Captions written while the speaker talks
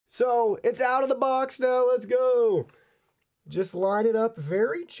So it's out of the box now, let's go. Just line it up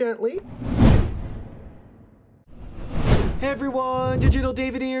very gently. Hey everyone, Digital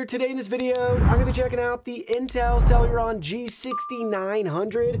David here. Today in this video, I'm going to be checking out the Intel Celeron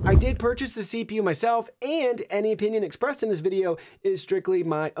G6900. I did purchase the CPU myself, and any opinion expressed in this video is strictly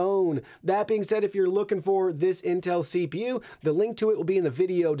my own. That being said, if you're looking for this Intel CPU, the link to it will be in the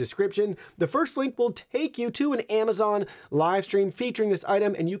video description. The first link will take you to an Amazon live stream featuring this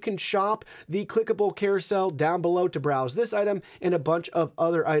item, and you can shop the clickable carousel down below to browse this item and a bunch of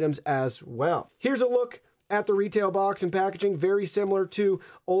other items as well. Here's a look at the retail box and packaging, very similar to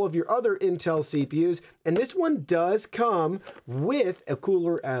all of your other Intel CPUs. And this one does come with a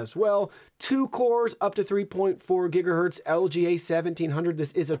cooler as well. 2 cores up to 3.4 gigahertz LGA 1700.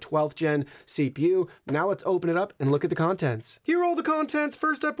 This is a 12th gen CPU. Now let's open it up and look at the contents. Here are all the contents.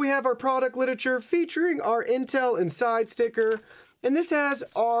 First up, we have our product literature featuring our Intel Inside sticker. And this has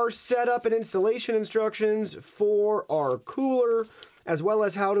our setup and installation instructions for our cooler, as well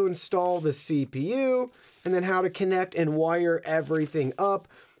as how to install the CPU, and then how to connect and wire everything up.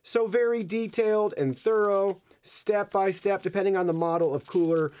 So very detailed and thorough, step by step, depending on the model of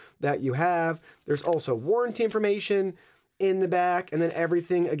cooler that you have. There's also warranty information in the back, and then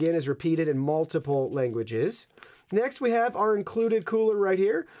everything, again, is repeated in multiple languages. Next, we have our included cooler right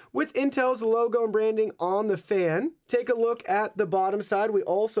here with Intel's logo and branding on the fan. Take a look at the bottom side. We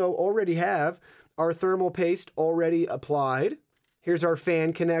also already have our thermal paste already applied. Here's our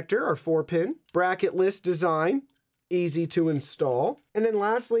fan connector, our 4-pin, bracketless design, easy to install. And then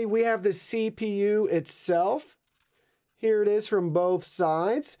lastly, we have the CPU itself. Here it is from both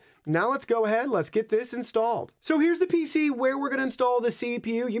sides. Now let's go ahead, let's get this installed. So here's the PC where we're gonna install the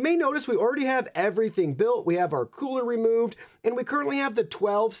CPU. You may notice we already have everything built. We have our cooler removed, and we currently have the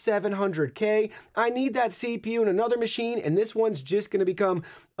 12700K. I need that CPU in another machine, and this one's just gonna become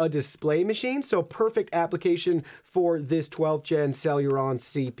a display machine. So perfect application for this 12th gen Celeron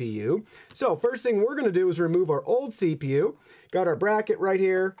CPU. So first thing we're gonna do is remove our old CPU. Got our bracket right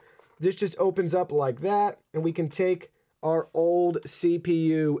here. This just opens up like that, and we can take our old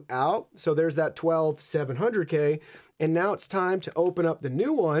CPU out. So there's that 12700K. And now it's time to open up the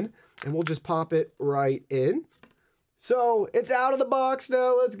new one, and we'll just pop it right in. So it's out of the box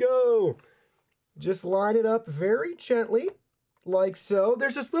now, let's go. Just line it up very gently, like so.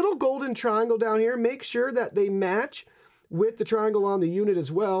 There's this little golden triangle down here. Make sure that they match with the triangle on the unit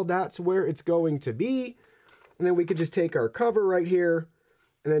as well. That's where it's going to be. And then we could just take our cover right here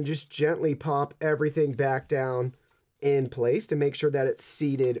and then just gently pop everything back down in place to make sure that it's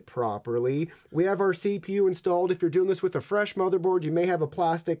seated properly. We have our CPU installed. If you're doing this with a fresh motherboard, you may have a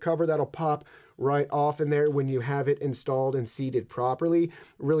plastic cover that'll pop right off in there when you have it installed and seated properly.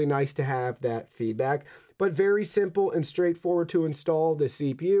 Really nice to have that feedback, but very simple and straightforward to install the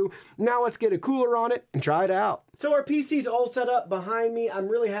CPU. Now let's get a cooler on it and try it out. So our PC's all set up behind me. I'm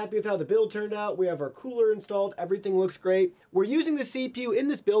really happy with how the build turned out. We have our cooler installed. Everything looks great. We're using the CPU in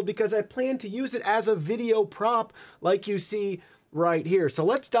this build because I plan to use it as a video prop like you see right here. So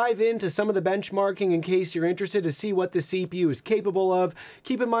let's dive into some of the benchmarking in case you're interested to see what the CPU is capable of.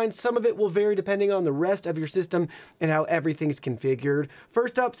 Keep in mind, some of it will vary depending on the rest of your system and how everything's configured.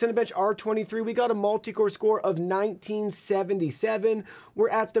 First up, Cinebench R23, we got a multi-core score of 1977. We're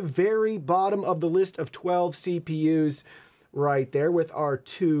at the very bottom of the list of 12 CPUs right there with our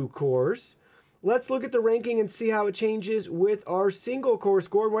 2 cores. Let's look at the ranking and see how it changes with our single core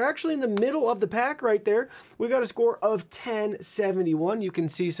score. We're actually in the middle of the pack right there. We got a score of 1071. You can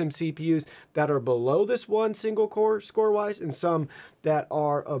see some CPUs that are below this one single core score-wise and some that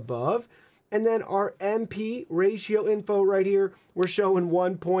are above. And then our MP ratio info right here, we're showing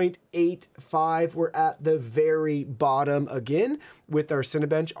 1.85. We're at the very bottom again with our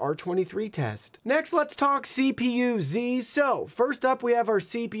Cinebench R23 test. Next, let's talk CPU-Z. So first up, we have our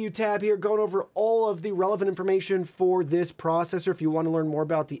CPU tab here going over all of the relevant information for this processor. If you want to learn more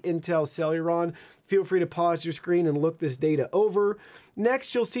about the Intel Celeron, feel free to pause your screen and look this data over.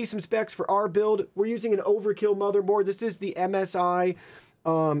 Next, you'll see some specs for our build. We're using an overkill motherboard. This is the MSI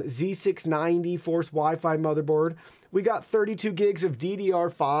Z690 Force Wi-Fi motherboard. We got 32 gigs of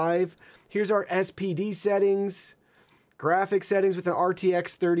DDR5. Here's our SPD settings, graphic settings with an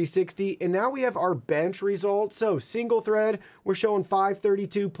RTX 3060, and now we have our bench results. So single thread, we're showing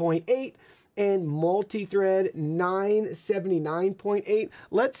 532.8, and multi-thread 979.8.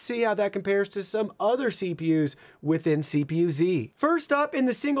 Let's see how that compares to some other CPUs within CPU-Z. First up, in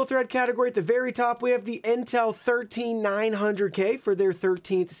the single thread category at the very top, we have the Intel 13900K for their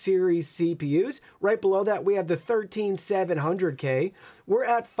 13th series CPUs. Right below that, we have the 13700K. We're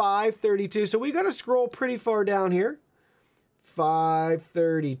at 532, so we got to scroll pretty far down here.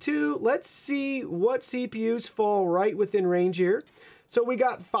 532. Let's see what CPUs fall right within range here. So we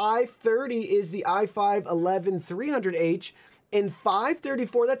got 530 is the i5-11300H, and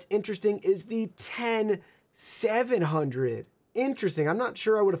 534, that's interesting, is the 10700. Interesting. I'm not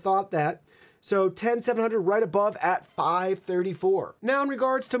sure I would have thought that. So 10700 right above at 534. Now in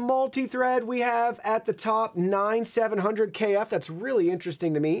regards to multi-thread, we have at the top 9700KF. That's really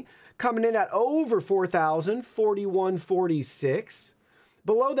interesting to me. Coming in at over 4,000, 4146.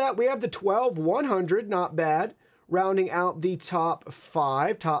 Below that, we have the 12100, not bad, rounding out the top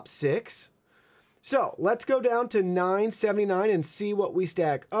 5, top 6. So let's go down to 979 and see what we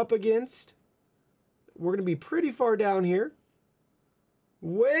stack up against. We're going to be pretty far down here.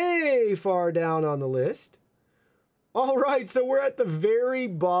 Way far down on the list. All right, so we're at the very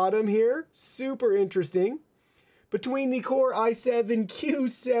bottom here. Super interesting. Between the Core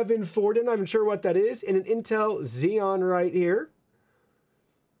i7-Q740, I'm not even sure what that is, and an Intel Xeon right here.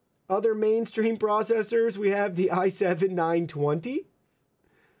 Other mainstream processors, we have the i7-920.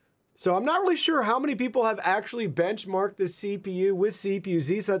 So I'm not really sure how many people have actually benchmarked this CPU with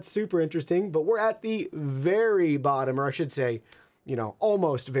CPU-Z, so that's super interesting. But we're at the very bottom, or I should say, you know,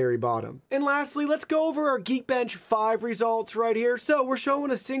 almost very bottom. And lastly, let's go over our Geekbench 5 results right here. So we're showing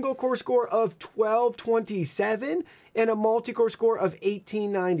a single core score of 1227 and a multi-core score of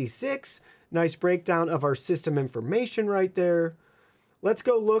 1896. Nice breakdown of our system information right there. Let's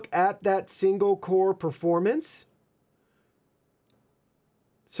go look at that single core performance.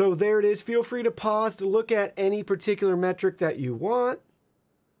 So there it is. Feel free to pause to look at any particular metric that you want.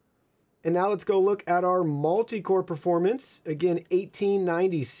 And now let's go look at our multi-core performance. Again,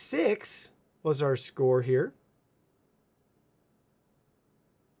 1896 was our score here.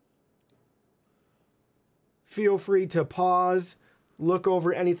 Feel free to pause, look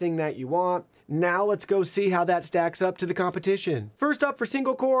over anything that you want. Now let's go see how that stacks up to the competition. First up for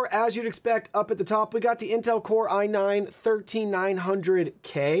single core, as you'd expect, up at the top, we got the Intel Core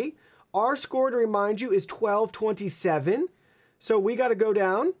i9-13900K. Our score, to remind you, is 1227. So we got to go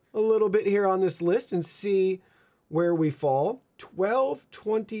down a little bit here on this list and see where we fall.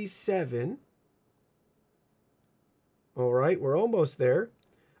 1227. All right, we're almost there.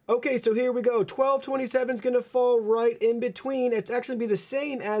 Okay, so here we go. 1227 is going to fall right in between. It's actually going to be the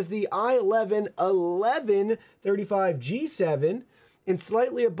same as the i11-1135G7 and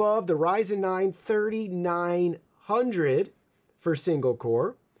slightly above the Ryzen 9 3900 for single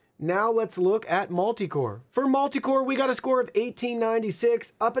core. Now let's look at multi-core. For multi-core, we got a score of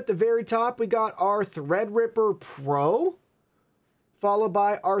 1896. Up at the very top, we got our Threadripper Pro, followed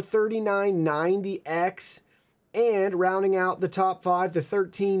by our 3990X, and rounding out the top 5, the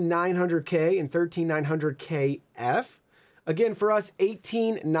 13900K and 13900KF. Again, for us,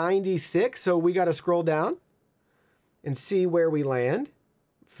 1896, so we got to scroll down and see where we land.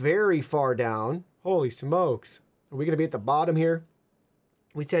 Very far down. Holy smokes. Are we going to be at the bottom here?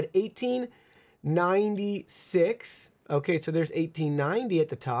 We said 1896. Okay, so there's 1890 at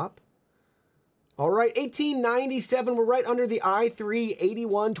the top. All right, 1897, we're right under the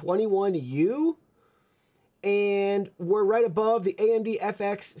i3-8121U. And we're right above the AMD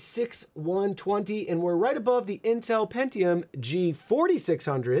FX 6120, and we're right above the Intel Pentium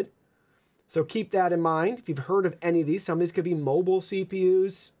G4600. So keep that in mind. If you've heard of any of these, some of these could be mobile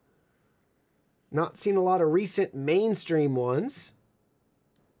CPUs. Not seen a lot of recent mainstream ones.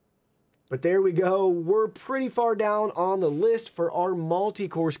 But there we go. We're pretty far down on the list for our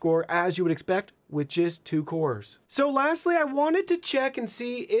multi-core score, as you would expect, with just 2 cores. So lastly, I wanted to check and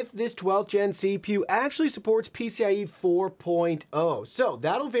see if this 12th gen CPU actually supports PCIe 4.0. So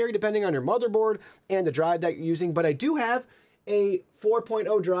that'll vary depending on your motherboard and the drive that you're using, but I do have a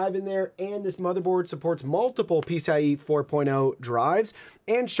 4.0 drive in there, and this motherboard supports multiple PCIe 4.0 drives.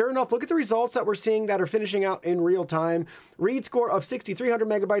 And sure enough, look at the results that we're seeing that are finishing out in real time. Read score of 6,300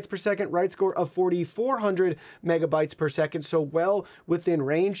 megabytes per second, write score of 4,400 megabytes per second, so well within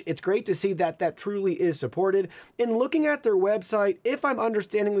range. It's great to see that that truly is supported. In looking at their website, if I'm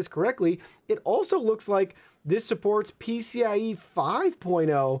understanding this correctly, it also looks like this supports PCIe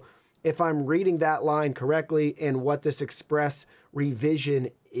 5.0, if I'm reading that line correctly, and what this express revision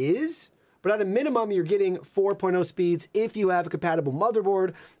is. But at a minimum, you're getting 4.0 speeds if you have a compatible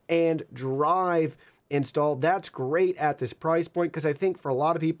motherboard and drive installed. That's great at this price point, because I think for a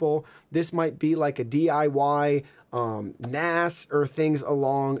lot of people, this might be like a DIY NAS or things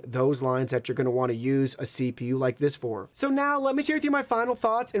along those lines that you're going to want to use a CPU like this for. So now let me share with you my final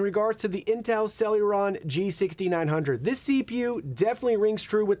thoughts in regards to the Intel Celeron G6900. This CPU definitely rings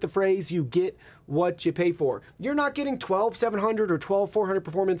true with the phrase, you get what you pay for. You're not getting 12700 or 12400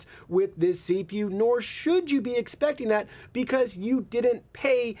 performance with this CPU, nor should you be expecting that because you didn't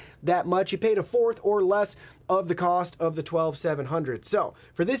pay that much. You paid a fourth or less of the cost of the 12700. So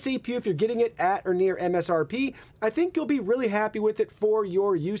for this CPU, if you're getting it at or near MSRP, I think you'll be really happy with it for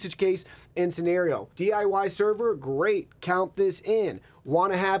your usage case and scenario. DIY server, great, count this in.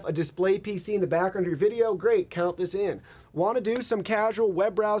 Want to have a display PC in the background of your video? Great, count this in. Want to do some casual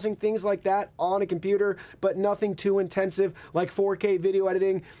web browsing, things like that on a computer, but nothing too intensive like 4K video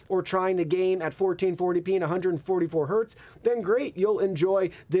editing or trying to game at 1440p and 144 Hertz, then great, you'll enjoy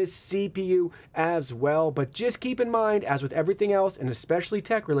this CPU as well. But just keep in mind, as with everything else, and especially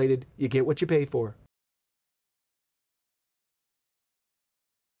tech related, you get what you pay for.